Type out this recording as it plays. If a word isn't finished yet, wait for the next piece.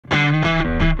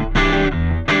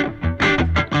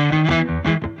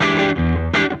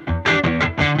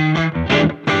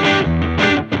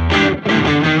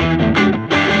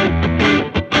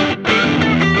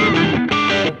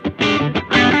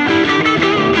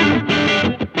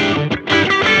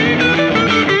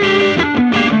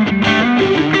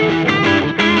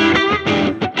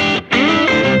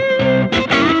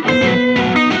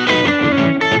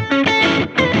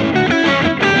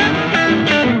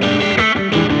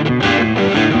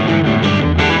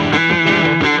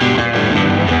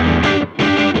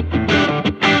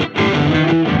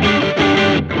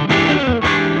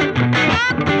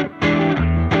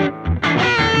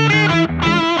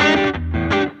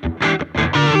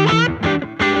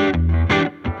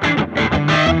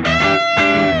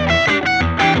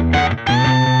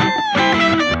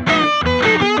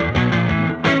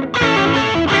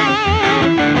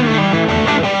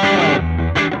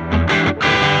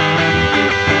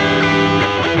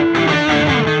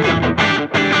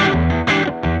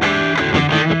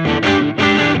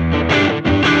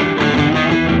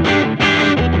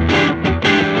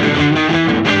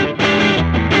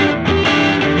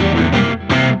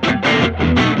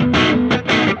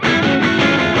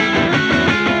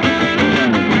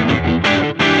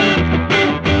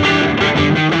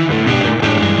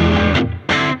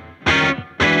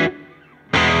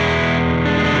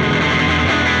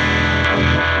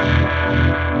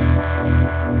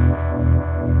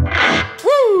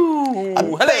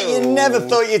never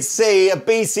thought you'd see a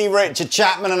BC Rich, a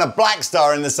Chapman and a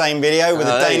Blackstar in the same video with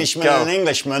a Danishman and an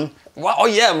Englishman. Well, oh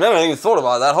yeah, I've never even thought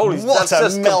about that. Holy, what that's a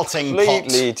just melting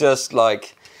completely pot. Just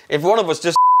like, if one of us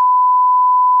just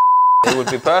it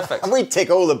would be perfect. And we'd tick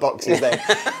all the boxes then.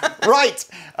 Right,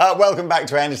 welcome back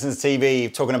to Andertons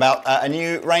TV, talking about a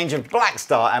new range of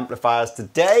Blackstar amplifiers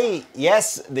today.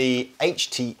 Yes, the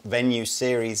HT Venue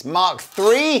Series Mark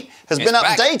III has been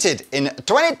updated in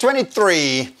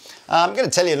 2023. I'm going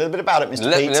to tell you a little bit about it,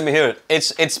 Mr. Pete. Let me hear it.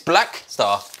 It's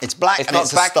Blackstar. It's black and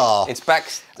it's a star. It's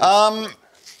back.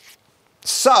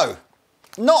 So,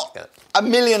 not a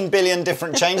million billion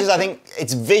different changes. I think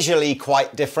it's visually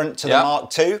quite different to the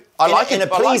Mark II. I like it in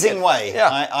a pleasing way.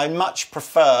 Yeah. I much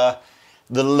prefer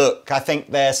the look. I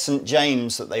think their St.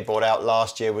 James that they brought out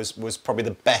last year was probably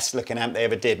the best looking amp they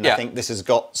ever did. And I think this has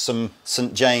got some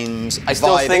St. James vibe. I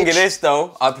still think it is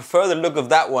though. I prefer the look of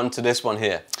that one to this one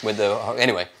here. With the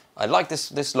anyway, I like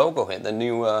this logo here. The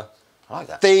new. I like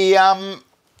that.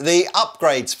 The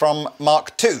upgrades from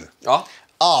Mark II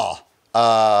are.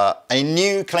 A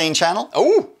new clean channel.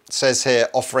 Oh! It says here,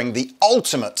 offering the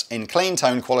ultimate in clean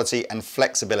tone quality and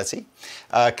flexibility.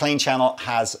 Clean channel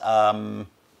has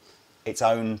its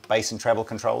own bass and treble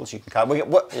controls. You can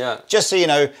cut. Just so you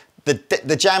know,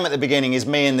 the jam at the beginning is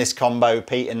me in this combo,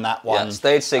 Pete in that one. Yeah,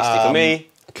 stage 60 for me,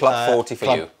 club 40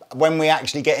 for you. When we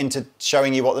actually get into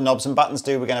showing you what the knobs and buttons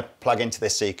do, we're going to plug into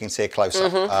this so you can see a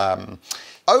close-up.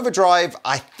 Overdrive,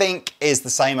 I think, is the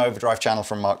same overdrive channel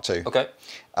from Mark II. Okay.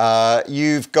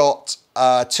 You've got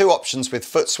two options with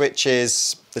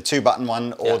Footswitches, the 2-button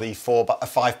one or the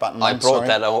 5-button one. I brought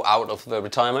that out of the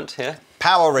retirement here.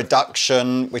 Power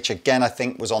reduction, which again I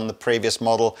think was on the previous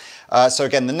model. So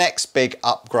again, the next big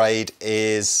upgrade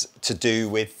is to do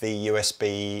with the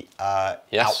USB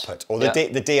output, or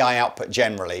the DI output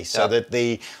generally. So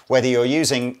that whether you're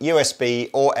using USB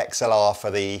or XLR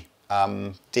for the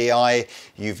DI,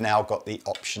 you've now got the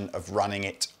option of running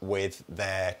it with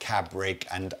their cab rig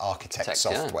and architect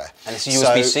software. And it's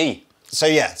USB-C.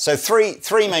 So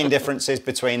three main differences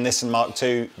between this and Mark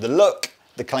II: the look,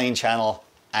 the clean channel,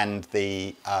 and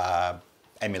the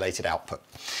emulated output.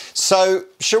 So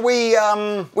should we?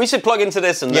 We should plug into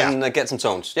this and then get some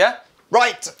tones. Yeah.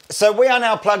 Right, so we are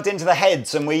now plugged into the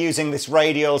heads and we're using this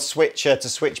radial switcher to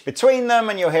switch between them,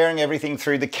 and you're hearing everything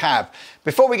through the cab.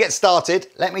 Before we get started,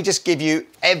 let me just give you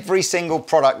every single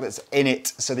product that's in it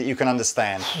so that you can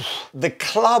understand. The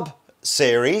Club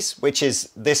series, which is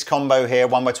this combo here,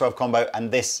 1x12 combo,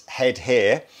 and this head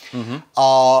here,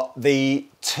 are the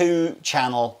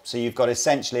 2-channel. So you've got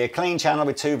essentially a clean channel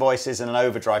with 2 voices and an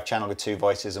overdrive channel with 2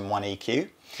 voices and 1 EQ.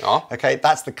 Okay,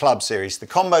 that's the Club series. The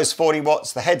combo's 40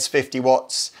 watts, the head's 50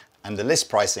 watts, and the list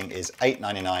pricing is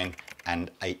 $899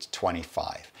 and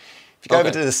 $825. If you go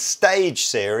over to the Stage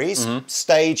series,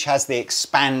 Stage has the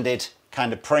expanded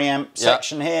kind of preamp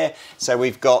section here. So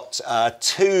we've got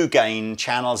 2 gain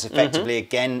channels, effectively,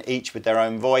 again, each with their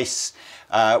own voice.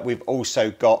 We've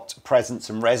also got presence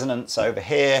and resonance over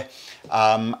here.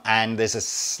 And there's a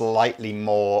slightly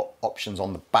more options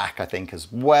on the back, I think,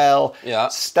 as well.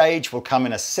 Stage will come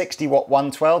in a 60-watt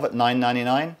 112 at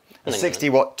 $999. A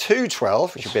 60-watt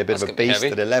 212, which would be a bit of a beast,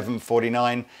 at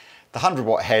 $1149. The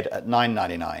 100-watt head at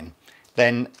 $999.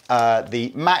 Then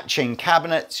the matching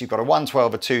cabinets, you've got a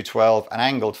 112, a 212, an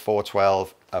angled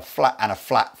 412, a flat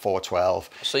 412.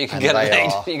 So you can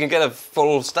get a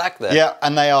full stack there. Yeah,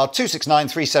 and they are $269,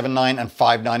 $379, and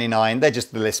 $599. They're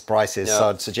just the list prices, so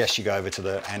I'd suggest you go over to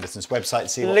the Andertons website and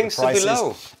see what links the price are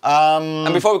below. is.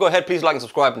 And before we go ahead, please like and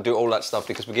subscribe and do all that stuff,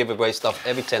 because we give away stuff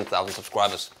every 10,000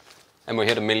 subscribers. And we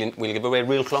hit 1 million, we'll give away a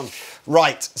real clunge.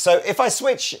 Right, so if I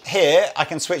switch here, I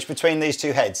can switch between these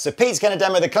 2 heads. So Pete's going to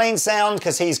demo the clean sound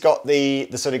because he's got the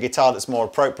sort of guitar that's more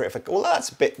appropriate for, well, that's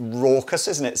a bit raucous,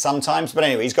 isn't it, sometimes? But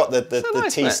anyway, he's got the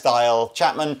nice, T-style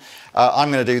Chapman.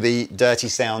 I'm going to do the dirty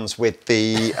sounds with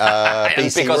the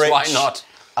BC because Rich. why not?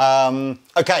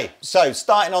 Okay, so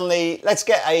starting on the,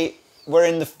 we're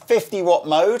in the 50-watt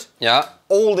mode. Yeah.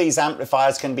 All these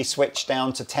amplifiers can be switched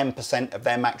down to 10% of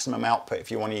their maximum output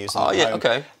if you want to use them at home.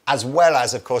 Okay. As well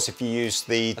as, of course, if you use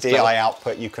the DI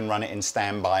output, you can run it in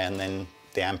standby, and then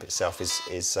the amp itself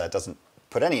doesn't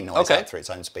put any noise out through its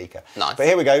own speaker. Nice. But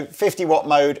here we go, 50-watt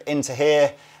mode into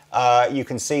here. You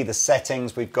can see the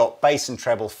settings. We've got bass and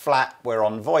treble flat. We're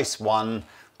on voice 1. We've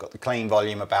got the clean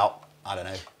volume about, I don't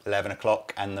know, 11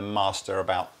 o'clock, and the master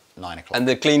about 9 o'clock. And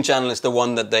the clean channel is the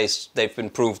one that they've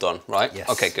improved on, right? Yes.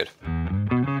 Okay, good.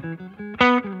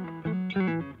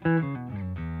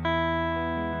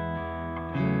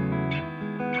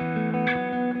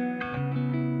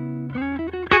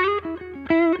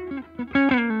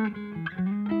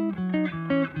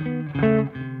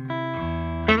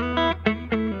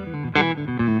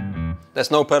 There's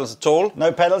no pedals at all.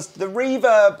 No pedals. The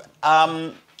reverb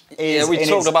is we in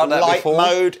talked its about that light before.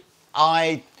 mode.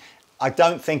 I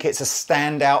don't think it's a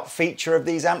standout feature of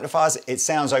these amplifiers. It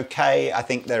sounds okay. I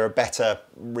think there are better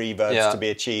reverbs to be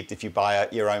achieved if you buy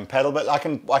your own pedal. But I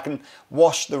can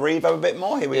wash the reverb a bit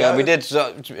more. Here we go. Yeah, we did.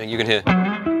 You can hear.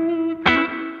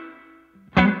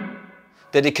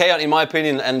 The decay, in my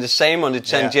opinion, and the same on the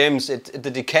St. James,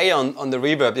 the decay on the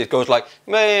reverb, it goes like,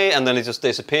 meh, and then it just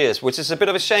disappears, which is a bit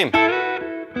of a shame.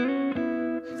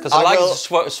 Because I like it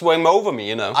to swim over me,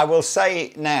 you know. I will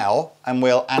say now, and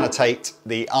we'll annotate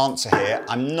the answer here,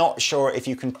 I'm not sure if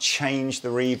you can change the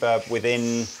reverb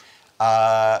within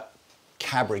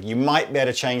cab rig. You might be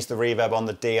able to change the reverb on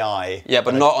the DI. Yeah,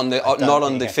 but not on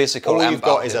the physical amp. All you've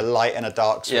got is a light and a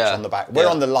dark switch on the back. We're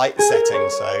on the light setting,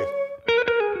 so...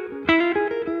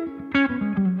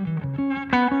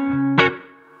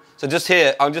 So just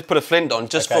here, I'll just put a flint on,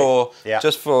 just for,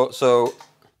 so,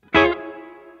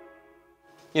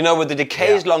 you know, with the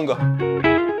decay is longer.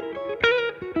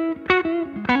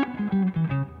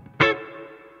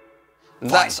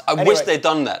 I wish they'd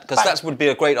done that, because that would be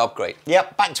a great upgrade.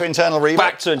 Yep, back to internal reverb.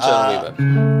 Back to internal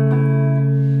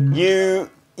reverb.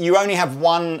 You only have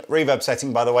one reverb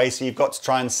setting, by the way, so you've got to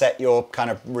try and set your kind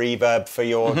of reverb for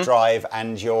your drive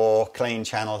and your clean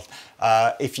channels.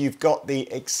 If you've got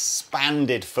the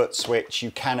expanded foot switch,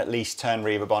 you can at least turn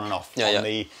reverb on and off. On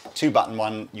the 2-button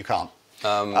one, you can't.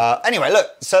 Anyway,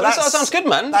 look, so that sounds good,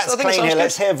 man. That's clean here.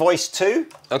 Let's hear voice 2.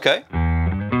 Okay.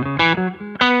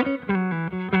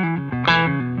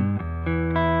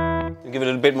 Give it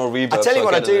a bit more reverb. I tell you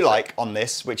what I do like on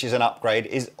this, which is an upgrade,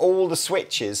 is all the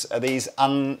switches are these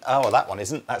oh, well, that one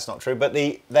isn't. That's not true. But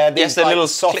they're these like little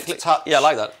soft click. touch. Yeah, I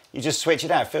like that. You just switch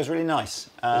it out. It feels really nice.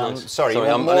 Nice. Sorry, more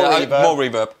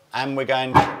reverb. And we're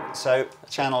going. So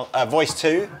channel voice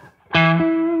 2.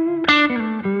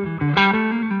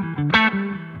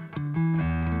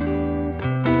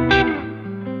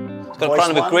 It's got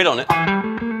kind of a grid on it.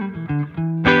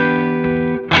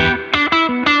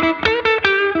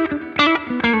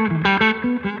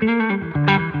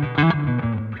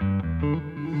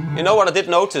 You know what I did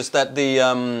notice, that the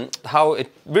how it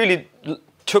really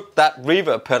took that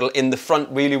reverb pedal in the front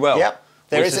really well. Yep.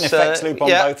 There is an effects loop on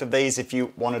both of these if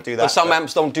you want to do that. But some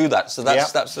amps don't do that, so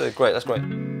that's great. That's great.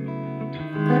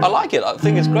 I like it. I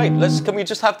think it's great. Can we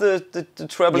just have the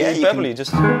treble in Beverly?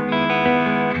 Just.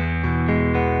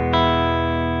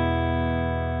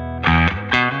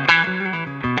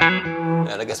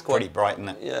 Yeah, that gets pretty bright, isn't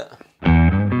it? Yeah.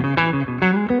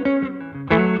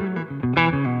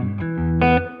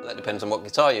 That depends on what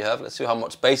guitar you have. Let's see how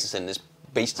much bass is in this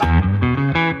beast.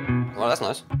 Well, that's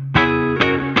nice.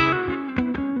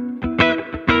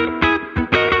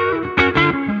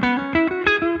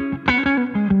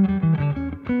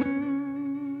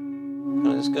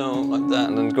 Just go like that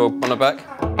and then go on the back.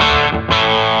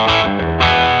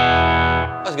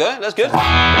 That's good. That's good.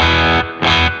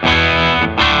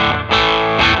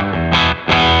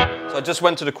 So I just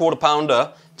went to the 1/4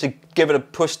 pounder to give it a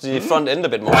push to the front end a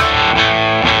bit more.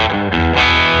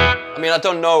 I mean, I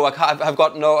don't know. I can't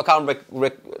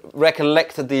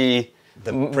recollect the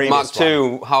Mark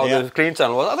II how the clean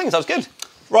channel was. I think it sounds good.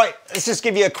 Right, let's just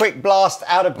give you a quick blast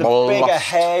out of the bigger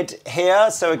head here.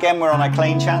 So again, we're on a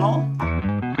clean channel.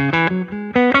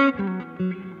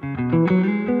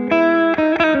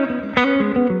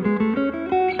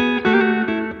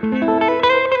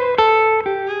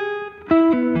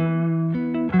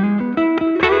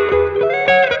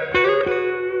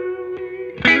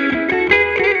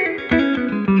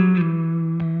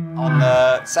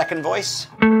 Second voice.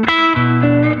 There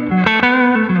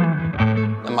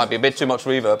might be a bit too much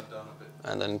reverb.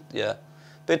 And then, a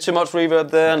bit too much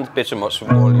reverb there and a bit too much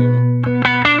volume.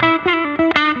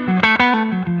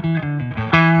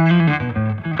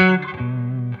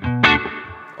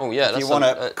 Oh yeah, if you want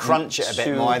to crunch it a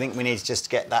bit more, I think we need to just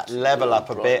get that level up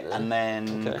a bit and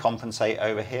then compensate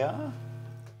over here.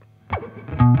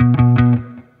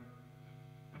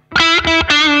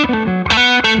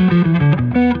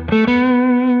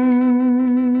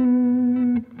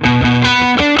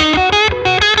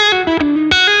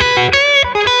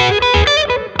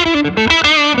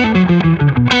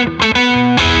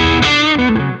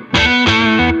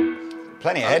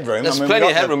 Plenty of headroom. There's plenty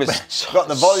of headroom. It's got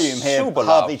the volume here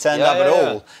hardly turned up at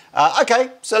all.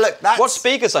 Okay, so look, that's... What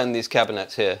speakers are in these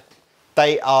cabinets here?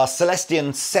 They are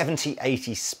Celestion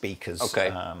 7080 speakers.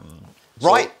 Okay.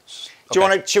 Right. Do you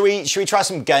want to? Should we try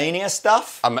some gainier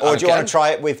stuff, or do you want to try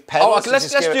it with pedals? Oh, let's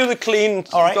do the clean.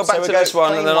 All right, go back to this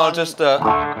one, and then I'll just.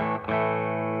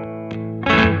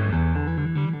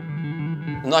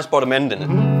 Nice bottom end in it.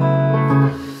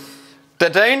 The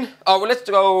Dane. Oh, well, let's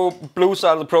go blue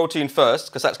side of the protein first,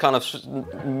 because that's kind of,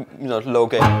 you know, low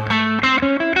gain. I'm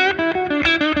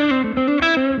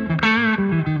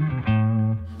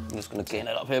just going to gain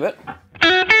it up here a bit.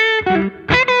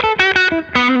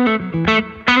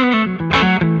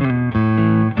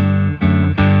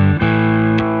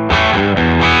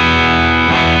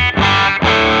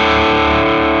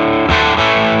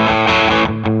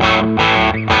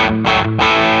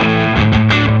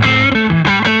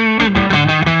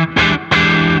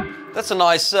 That's a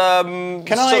nice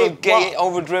gay,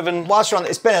 overdriven. Whilst you're on,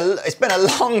 it's been a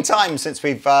long time since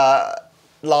we've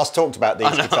last talked about these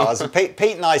guitars. Pete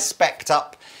and I spec'd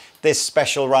up this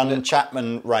special run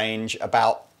Chapman range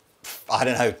about, I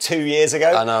don't know, 2 years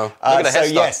ago. I know. Look at the so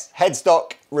headstock. yes,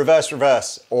 headstock,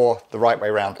 reverse, or the right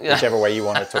way round, whichever way you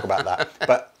want to talk about that.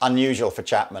 But unusual for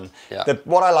Chapman. Yeah.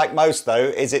 What I like most though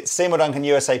is it's Seymour Duncan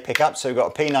USA pickup. So we've got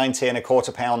a P90 and a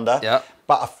 1/4 pounder. Yeah.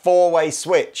 But a 4-way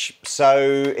switch.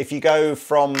 So if you go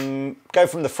from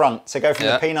the front, so go from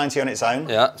the P90 on its own.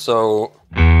 Yeah. So.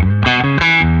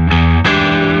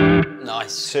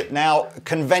 Nice. So now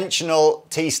conventional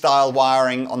T-style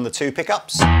wiring on the 2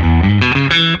 pickups.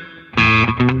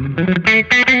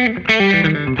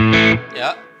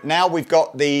 Yeah. Now we've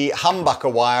got the humbucker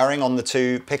wiring on the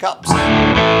 2 pickups.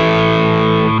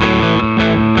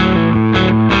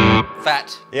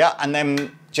 Fat. Yeah, and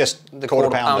then just the 1/4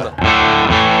 pounder.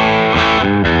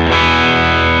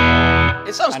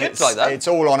 It sounds good like that. It's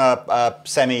all on a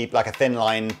like a thin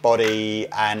line body,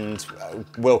 and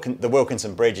the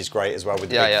Wilkinson bridge is great as well with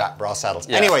the big fat brass saddles.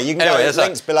 Yeah. Anyway, you can go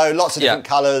links below, lots of different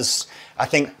colours. I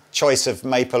think choice of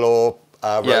maple or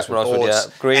rosewood boards.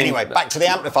 Green. Anyway, back to the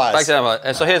amplifiers. Back to the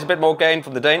amplifiers. So here's a bit more gain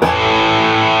from the Dane.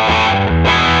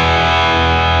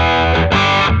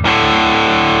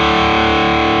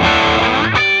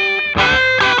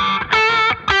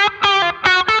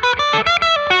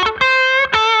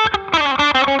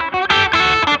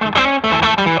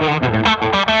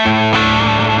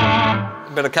 A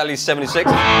bit of Cali 76.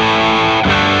 A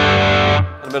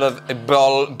bit of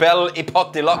Bell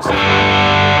Epoch Deluxe.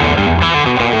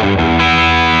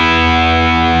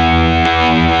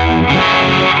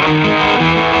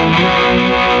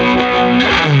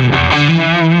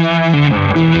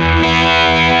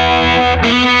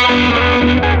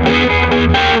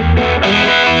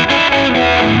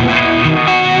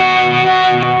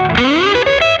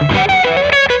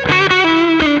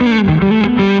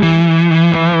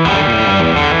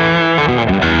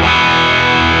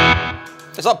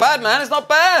 It's not bad, man. It's not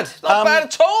bad. It's not bad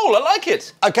at all. I like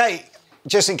it. Okay,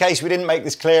 just in case we didn't make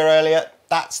this clear earlier,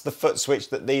 that's the foot switch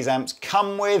that these amps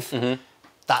come with.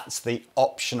 That's the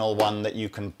optional one that you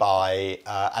can buy.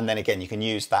 And then again, you can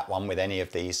use that one with any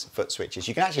of these foot switches.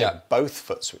 You can actually have both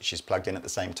foot switches plugged in at the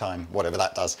same time, whatever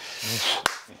that does.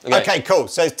 Okay, cool.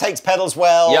 So it takes pedals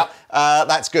well. Yep.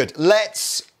 That's good.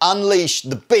 Let's unleash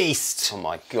the beast. Oh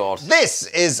my God. This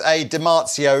is a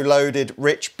DiMarzio loaded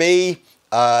Rich B.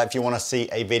 If you want to see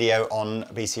a video on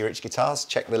BC Rich guitars,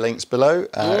 check the links below.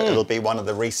 It'll be one of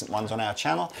the recent ones on our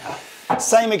channel.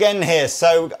 Same again here.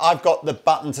 So I've got the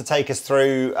button to take us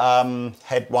through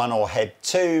head 1 or head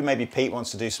 2. Maybe Pete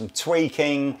wants to do some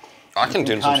tweaking. I can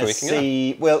do some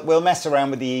tweaking. We'll mess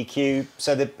around with the EQ.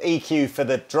 So the EQ for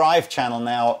the drive channel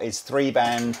now is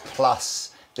 3-band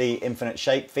plus the infinite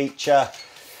shape feature.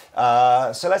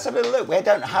 So let's have a look. We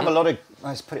don't have a lot of.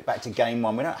 Let's put it back to gain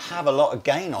 1. We don't have a lot of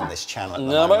gain on this channel at the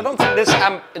moment. But I don't think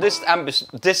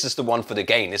this is the one for the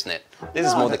gain, isn't it? This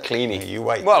is more the cleaning. You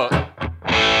wait. Well.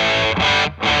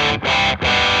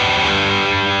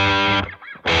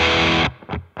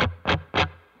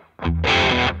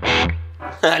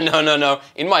 No.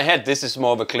 In my head, this is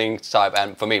more of a clean type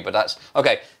amp for me, but that's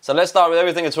okay. So let's start with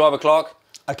everything at 12 o'clock.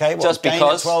 Okay, well, just gain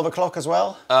because, at 12 o'clock as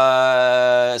well?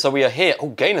 So we are here. Oh,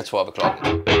 gain at 12 o'clock.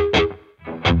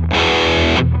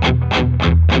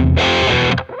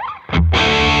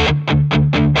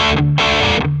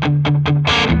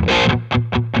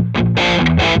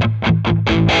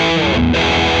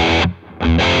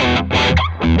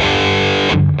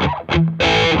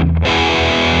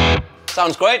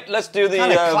 Sounds great. Let's do the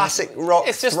kind of classic rock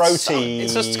throaty.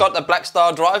 It's just got the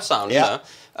Blackstar drive sound. Yeah. You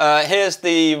know? Here's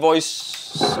the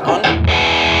voice on.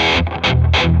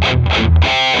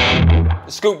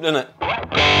 Scooped in it.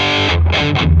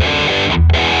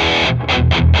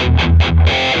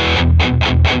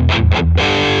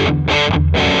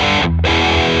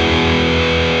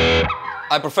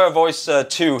 I prefer voice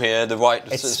 2 here. The white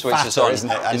switch is on.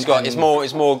 Isn't it? It's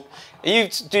more. Do you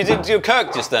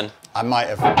Kirk just then? I might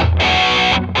have.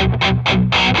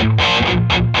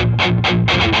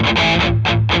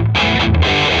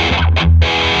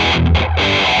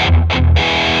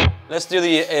 let's do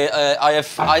the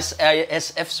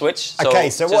ISF switch. Okay,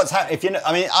 so what's happening? If you know,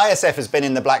 I mean, ISF has been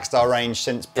in the Blackstar range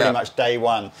since pretty much day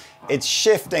one. It's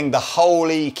shifting the whole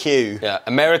EQ. Yeah,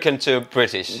 American to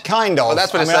British. Kind of. Well,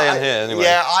 that's what it's saying here, anyway.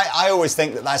 Yeah, I always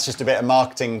think that that's just a bit of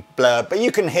marketing blur, but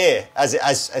you can hear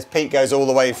as Pete goes all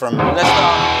the way from. Let's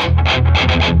start.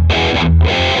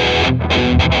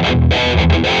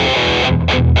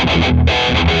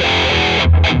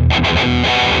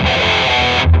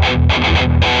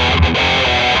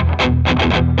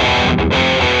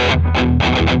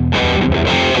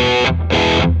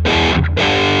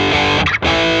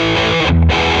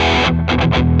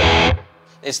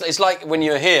 It's like when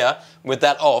you're here with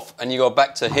that off and you go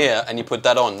back to here and you put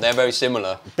that on. They're very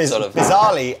similar. Sort of.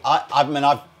 Bizarrely, I mean,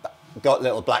 I've got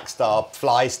little Blackstar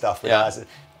fly stuff with ours.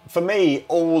 For me,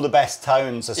 all the best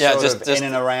tones are sort of in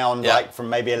and around, like from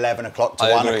maybe 11 o'clock to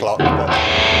 1 o'clock.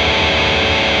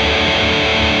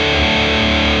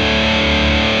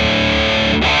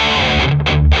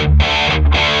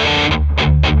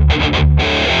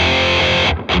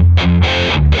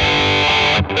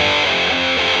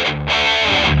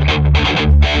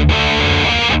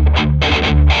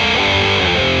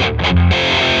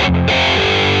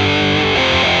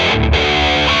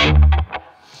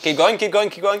 Keep going, keep going,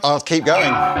 keep going. I'll keep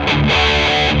going.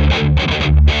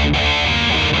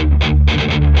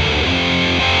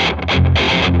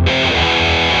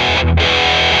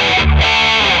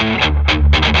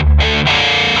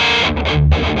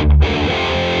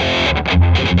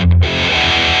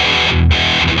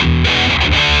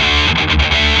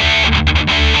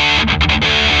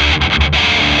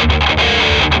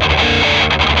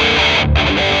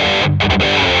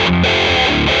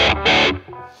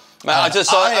 I just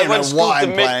saw I went to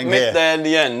the mid there in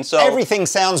the end. So everything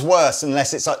sounds worse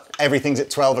unless it's like everything's at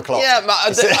 12 o'clock. Yeah,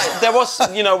 there was,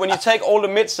 you know, when you take all the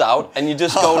mids out and you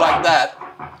just go like that.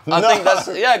 I think that's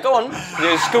go on.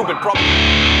 You scoop it properly.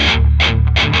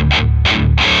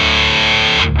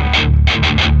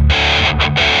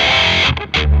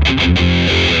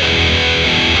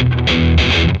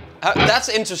 That's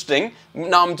interesting.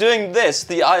 Now I'm doing this,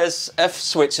 the ISF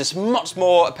switch is much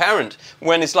more apparent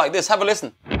when it's like this. Have a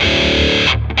listen.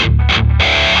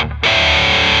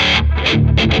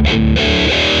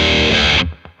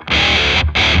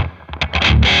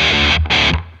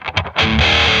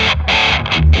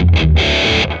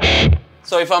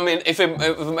 So if I'm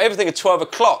everything at 12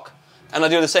 o'clock and I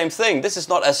do the same thing, this is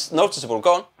not as noticeable.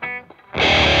 Go on.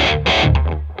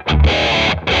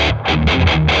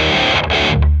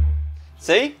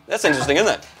 See? That's interesting, isn't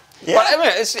it? Yeah. But I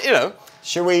mean, it's, you know.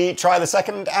 Shall we try the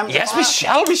second amplifier? Yes, we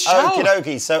shall, we shall. Okie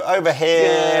dokie. So over here...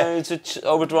 Yeah, it's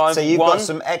overdrive. So you've got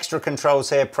some extra controls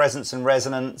here, presence and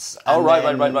resonance. And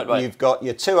right. You've got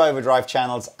your 2 overdrive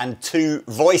channels and 2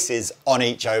 voices on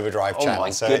each overdrive channel. My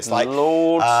so good it's like,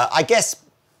 Lord. I guess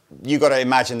you've got to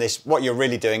imagine this. What you're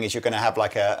really doing is you're going to have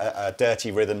like a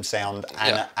dirty rhythm sound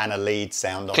and a lead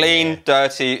sound on clean,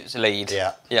 dirty lead.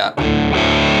 Yeah. Yeah.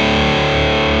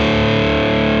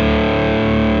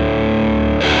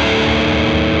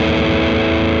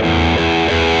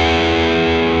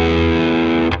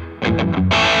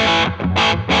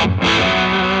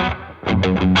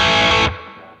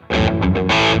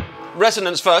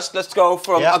 Resonance first. Let's go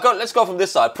from. Let's go from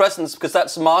this side. Presence, because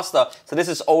that's master. So this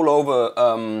is all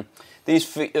over. These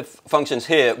functions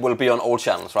here will be on all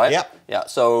channels, right? Yeah. Yeah.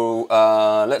 So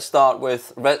let's start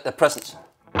with the presence.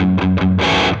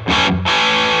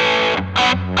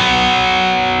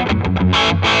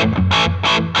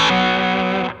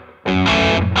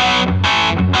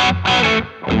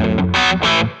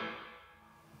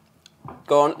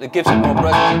 Go on. It gives it more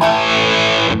presence.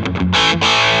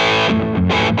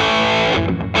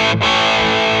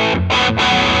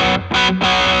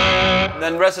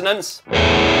 Then resonance.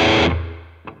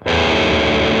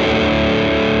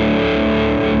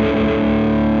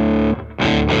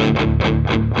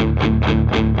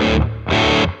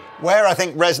 Where I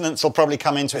think resonance will probably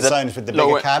come into its own is with the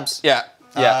bigger cabs. Yeah,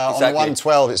 yeah, exactly. On the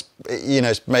 112, it's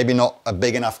it's maybe not a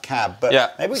big enough cab, but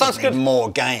maybe we just need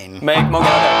more gain. Make more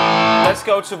gain. Let's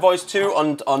go to voice 2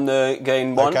 on the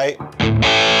gain 1. Okay.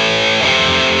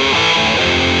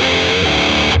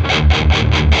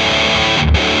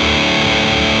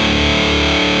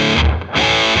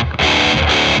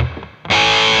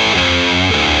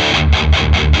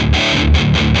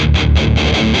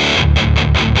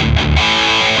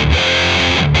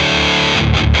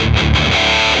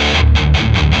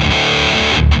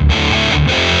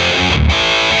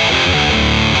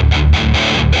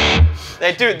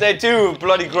 They do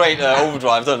bloody great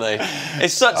overdrive, don't they?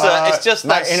 It's such a, it's just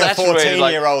that saturated. Inner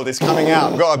 14-year-old is coming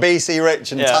out. I've got a BC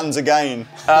Rich and tons of gain.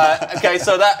 Okay,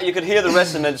 so that you could hear the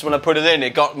resonance when I put it in.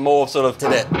 It got more sort of.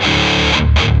 Did it?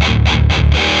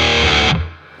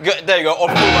 There you go.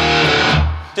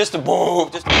 Just a boom.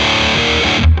 Just.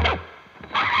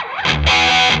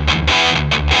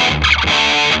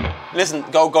 Listen,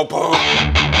 go boom.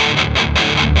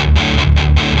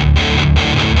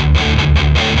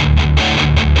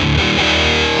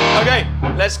 Okay,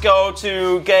 let's go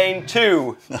to gain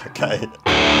 2. Okay.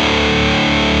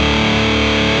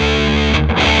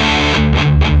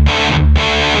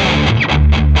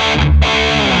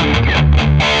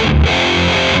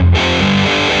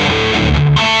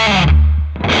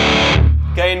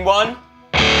 Gain 1.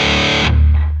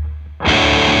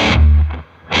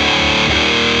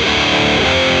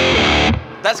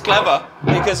 That's clever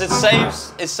because it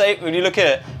saves when you look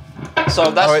at it.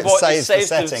 So that's what it saves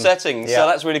the settings. Yeah. So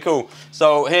that's really cool.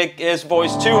 So here's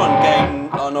voice 2 on gain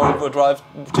on overdrive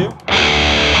 2.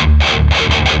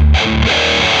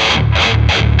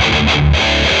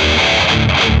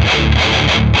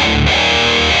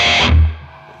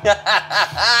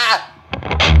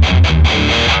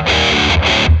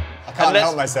 I can't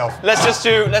help myself. Let's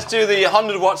do the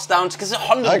 100 watts down because it's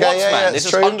 100 watts, man. Yeah, this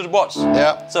is true. 100 watts.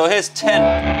 Yeah. So here's 10.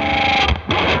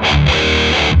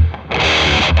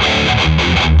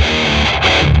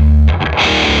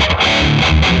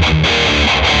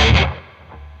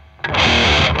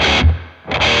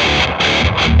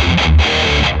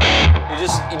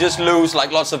 You just lose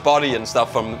like lots of body and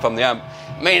stuff from the amp.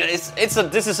 I mean,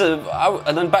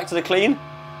 and then back to the clean.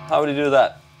 How would you do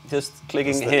that? Just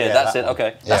clicking here. Yeah, that's it. One.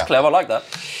 Okay, that's clever. I like that.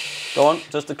 Go on,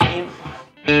 just the clean.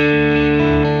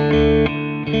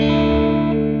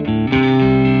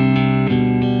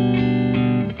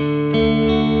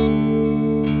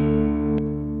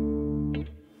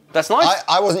 That's nice.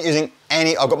 I wasn't using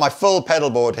any. I've got my full pedal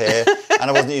board here, and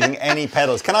I wasn't using any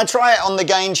pedals. Can I try it on the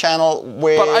gain channel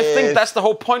with? But I think that's the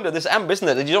whole point of this amp, isn't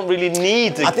it? That you don't really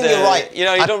need. I think you're right. You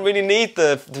know, you don't really need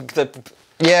the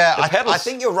pedals. I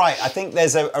think you're right. I think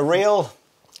there's a real.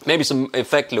 Maybe some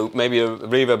effect loop, maybe a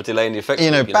reverb delay in the effect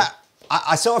loop. But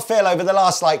I sort of feel over the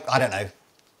last, like, I don't know,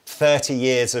 30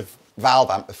 years of valve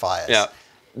amplifiers. Yeah.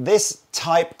 This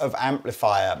type of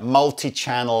amplifier,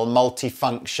 multi-channel,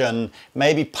 multi-function,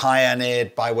 maybe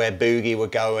pioneered by where Boogie were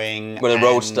going. With a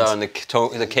Roadster and the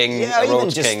King. Yeah, even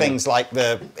just King. Things like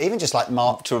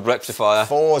Mark to rectifier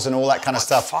 4s and all that kind of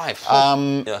stuff. 5.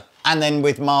 Yeah. And then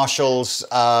with Marshall's.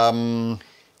 The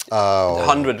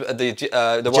 100,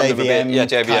 the one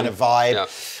JVM kind of vibe. Yeah.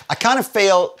 I kind of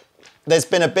feel there's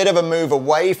been a bit of a move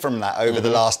away from that over the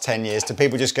last 10 years to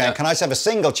people just going, can I just have a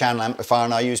single channel amplifier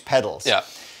and I use pedals? Yeah.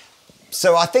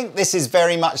 So I think this is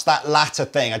very much that latter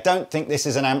thing. I don't think this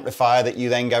is an amplifier that you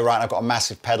then go, right, I've got a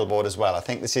massive pedal board as well. I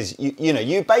think this is,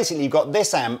 you basically you've got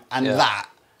this amp and that.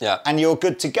 Yeah. And you're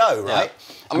good to go, right?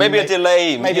 Yeah. Maybe a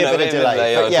delay. Maybe a bit of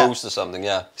delay. Or a boost or something,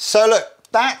 yeah. So look,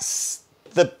 that's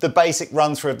the basic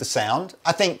run through of the sound.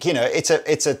 I think, it's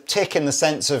a tick in the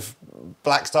sense of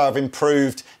Blackstar have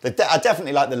improved. I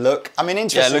definitely like the look. I mean,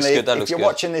 interestingly, if you're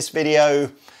watching this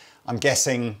video, I'm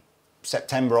guessing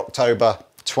September, October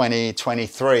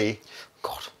 2023.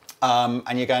 God.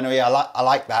 And you're going, oh yeah, I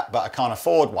like that, but I can't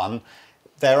afford one.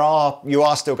 You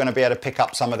are still going to be able to pick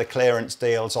up some of the clearance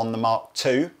deals on the Mark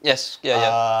II. Yes,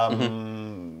 yeah.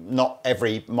 Not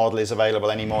every model is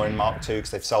available anymore in Mark II because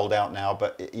they've sold out now,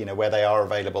 but where they are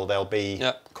available, they'll be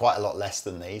quite a lot less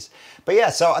than these. But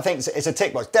yeah, so I think it's a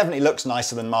tick box. Definitely looks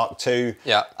nicer than Mark II.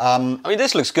 Yeah. I mean,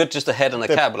 this looks good, just the head and the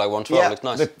cab, like 112 looks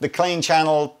nice. The clean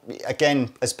channel,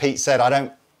 again, as Pete said,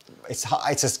 it's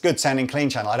a good sounding clean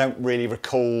channel. I don't really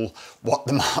recall what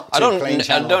the Mark II clean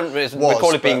channel was. I don't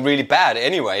recall it being really bad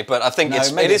anyway, but I think it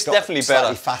is definitely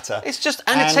better. Fatter. It's just,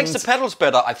 and it takes the pedals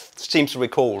better, I seem to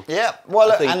recall. Yeah,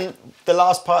 well, and the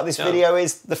last part of this video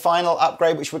is the final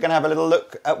upgrade, which we're going to have a little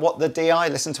look at what the DI,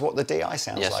 listen to what the DI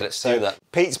sounds like. Yes, let's do that.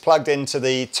 Pete's plugged into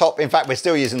the top. In fact, we're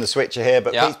still using the switcher here,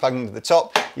 but Pete's plugged into the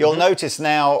top. You'll notice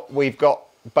now we've got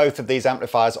both of these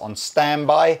amplifiers on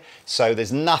standby, so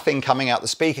there's nothing coming out the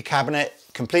speaker cabinet.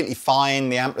 Completely fine.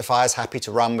 The amplifier's happy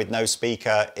to run with no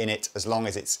speaker in it as long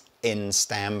as it's in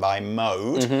standby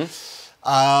mode.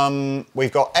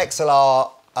 We've got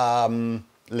XLR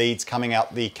leads coming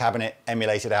out the cabinet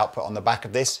emulated output on the back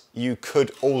of this. You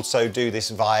could also do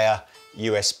this via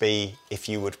USB if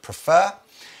you would prefer.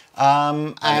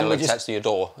 And it'll attach to your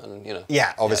door, and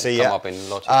yeah, obviously, come up in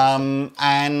Logic.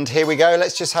 And here we go.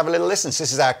 Let's just have a little listen. So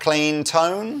this is our clean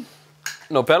tone.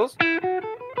 No pedals.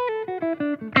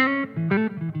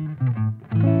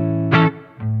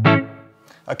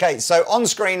 Okay, so on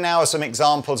screen now are some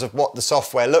examples of what the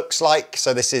software looks like.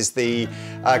 So this is the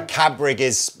cab rig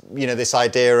is, you know, this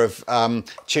idea of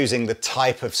choosing the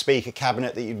type of speaker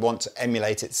cabinet that you'd want to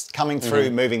emulate. It's coming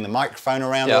through, moving the microphone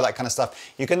around, all that kind of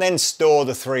stuff. You can then store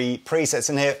the 3 presets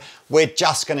in here. We're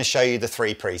just going to show you the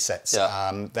 3 presets. There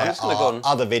are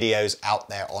other videos out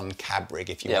there on cab rig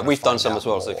if you want to we've done some out as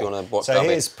well, more. so if you want to watch that. So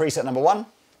here's preset number 1.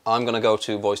 I'm going to go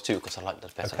to voice 2 because I like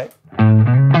that better. Okay.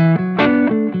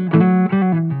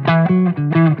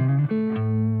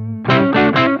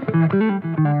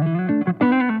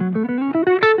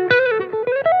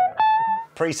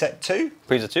 Preset 2.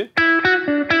 Preset 2.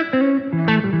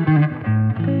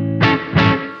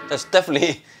 That's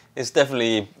definitely, it's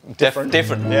definitely different.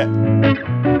 Yeah.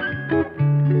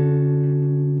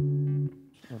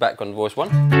 Back on voice 1.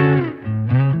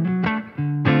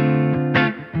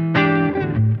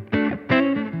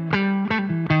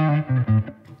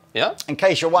 Yeah. In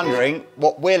case you're wondering,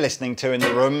 what we're listening to in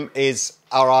the room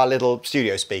are our little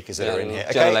studio speakers that are in here.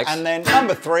 Okay, and then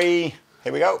number 3,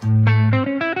 here we go.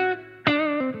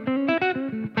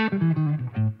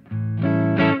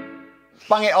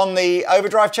 Bung it on the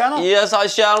overdrive channel. Yes, I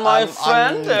shall, my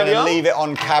friend. I'm going to leave it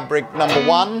on cab rig number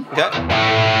 1. Okay.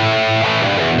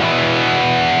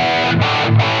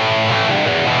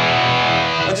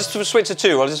 I'll just switch to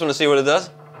 2. I just want to see what it does.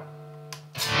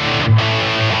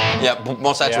 Yeah,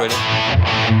 more saturated.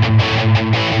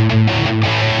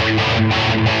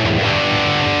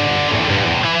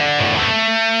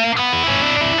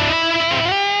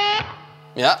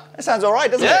 Yeah. It sounds all right,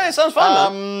 doesn't it? Yeah, it sounds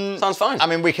fine, man. Sounds fine. I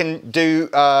mean, we can do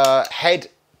head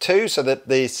 2, so that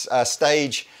this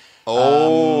stage.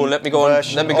 Let me go on.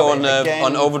 Let me go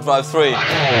on overdrive 3.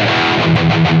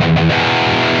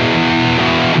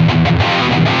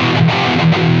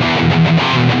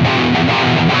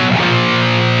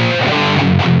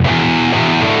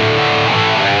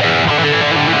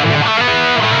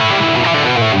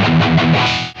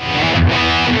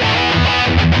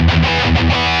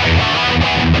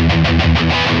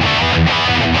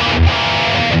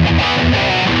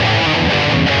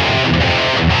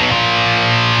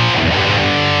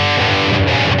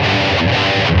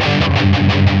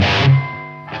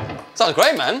 Sounds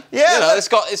great, man. Yeah, you know, it's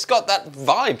got that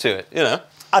vibe to it. You know,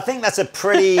 I think that's a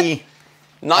pretty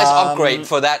nice upgrade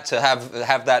for that to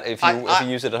have that if you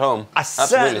use it at home. I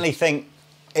certainly think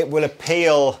it will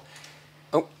appeal.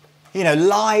 You know,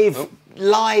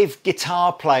 live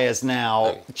guitar players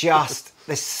now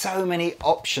there's so many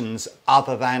options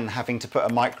other than having to put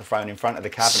a microphone in front of the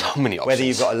cabinet. So many options. Whether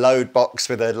you've got a load box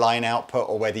with a line output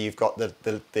or whether you've got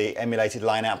the emulated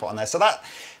line output on there. So that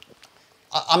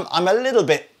I'm a little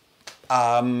bit.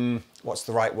 What's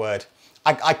the right word?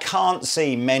 I can't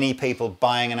see many people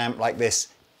buying an amp like this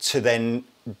to then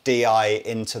DI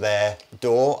into their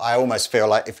DAW. I almost feel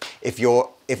like if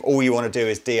all you want to do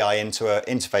is DI into an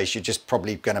interface, you're just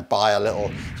probably going to buy a little.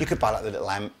 You could buy like the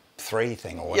little amp 3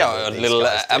 thing or whatever. Yeah, a little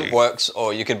amp works,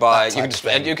 or you could buy.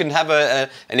 You can have an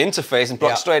interface and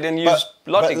plug straight in. Use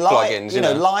Logic plugins. You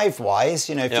know, live-wise,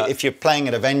 you know, if you're playing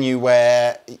at a venue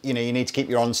where you know you need to keep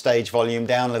your on-stage volume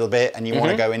down a little bit, and you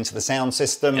want to go into the sound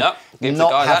system, not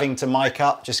having to mic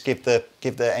up, just give the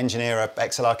engineer a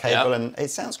XLR cable, and it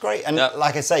sounds great. And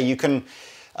like I say, you can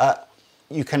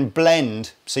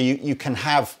blend, so you can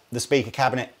have the speaker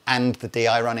cabinet and the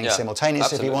DI running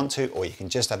simultaneously if you want to, or you can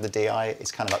just have the DI.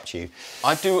 It's kind of up to you.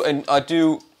 I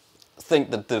do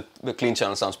think that the clean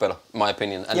channel sounds better, in my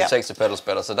opinion, and it takes the pedals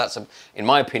better. So that's, in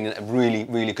my opinion, a really,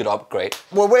 really good upgrade.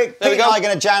 Well, Pete and I are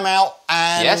going to jam out,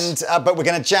 and but we're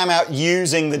going to jam out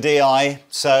using the DI.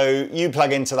 So you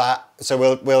plug into that. So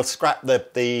we'll scrap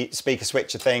the speaker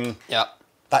switcher thing. Yeah.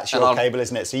 That's your cable,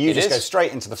 isn't it? So you just go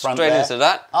straight into the front Straight into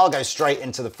that. I'll go straight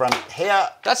into the front here.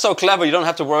 That's so clever. You don't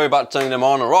have to worry about turning them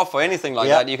on or off or anything like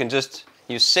that. You can just,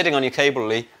 you're sitting on your cable,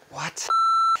 Lee. What?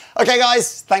 Okay,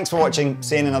 guys. Thanks for watching.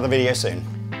 See you in another video soon.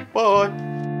 Bye.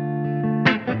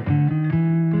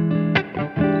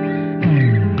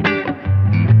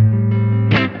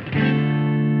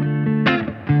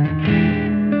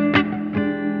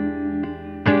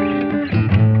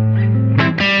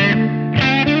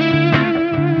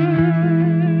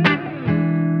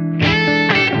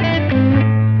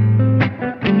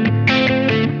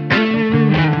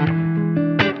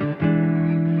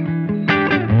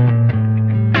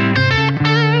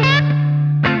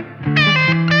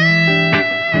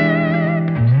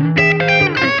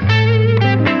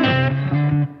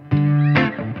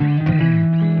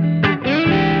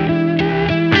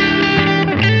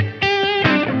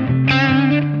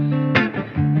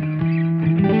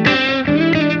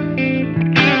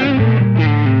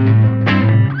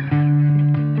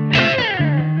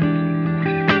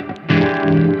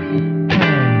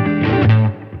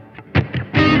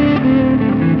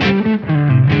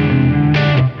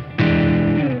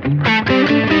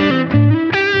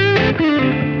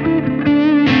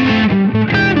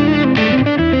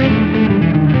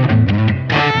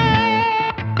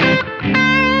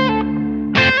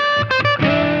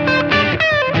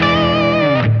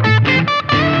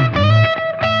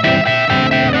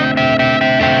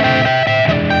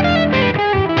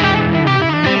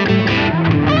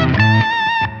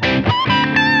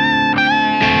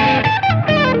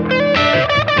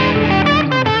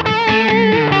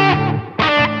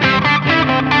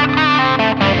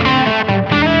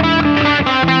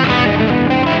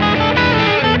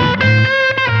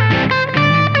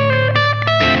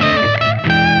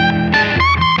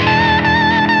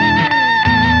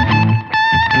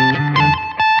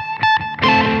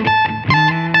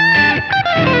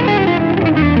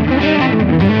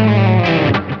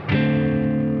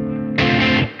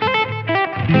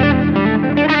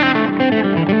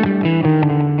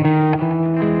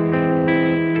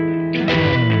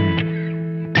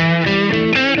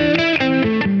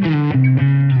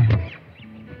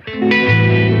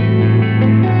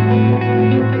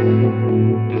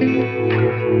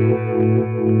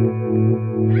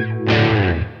 you.